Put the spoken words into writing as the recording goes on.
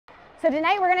So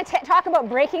tonight we're going to talk about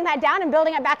breaking that down and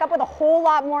building it back up with a whole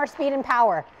lot more speed and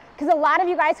power. Because a lot of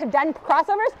you guys have done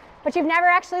crossovers, but you've never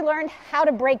actually learned how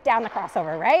to break down the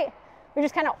crossover, right? We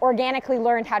just kind of organically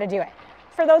learned how to do it.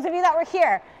 For those of you that were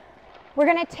here, we're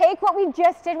going to take what we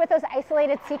just did with those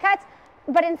isolated C-cuts,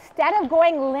 but instead of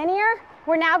going linear,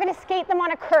 we're now going to skate them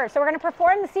on a curve. So we're going to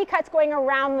perform the C-cuts going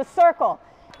around the circle.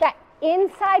 That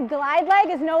inside glide leg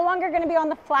is no longer going to be on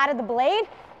the flat of the blade.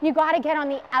 You got to get on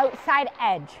the outside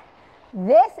edge.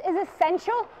 This is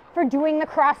essential for doing the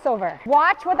crossover.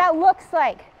 Watch what that looks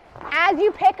like. As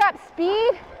you pick up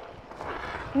speed,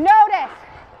 notice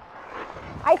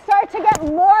I start to get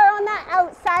more on that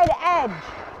outside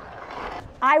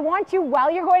edge. I want you, while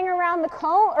you're going around the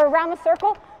cone or around the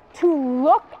circle, to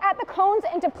look at the cones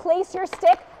and to place your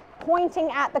stick pointing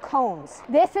at the cones.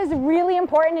 This is really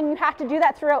important, and you have to do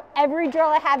that throughout every drill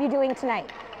I have you doing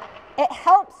tonight. It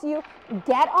helps you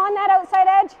get on that outside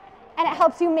edge, and it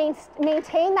helps you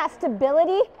maintain that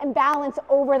stability and balance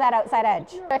over that outside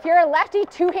edge. If you're a lefty,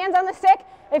 2 hands on the stick.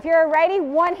 If you're a righty,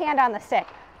 1 hand on the stick.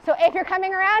 So if you're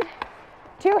coming around,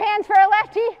 2 hands for a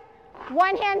lefty,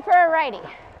 1 hand for a righty.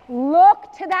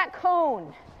 Look to that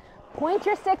cone. Point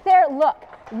your stick there, look.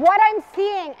 What I'm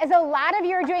seeing is a lot of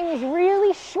you are doing these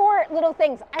really short little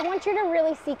things. I want you to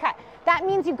really C-cut. That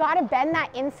means you got to bend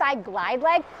that inside glide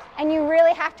leg, and you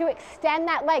really have to extend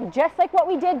that leg, just like what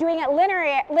we did doing it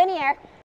linear.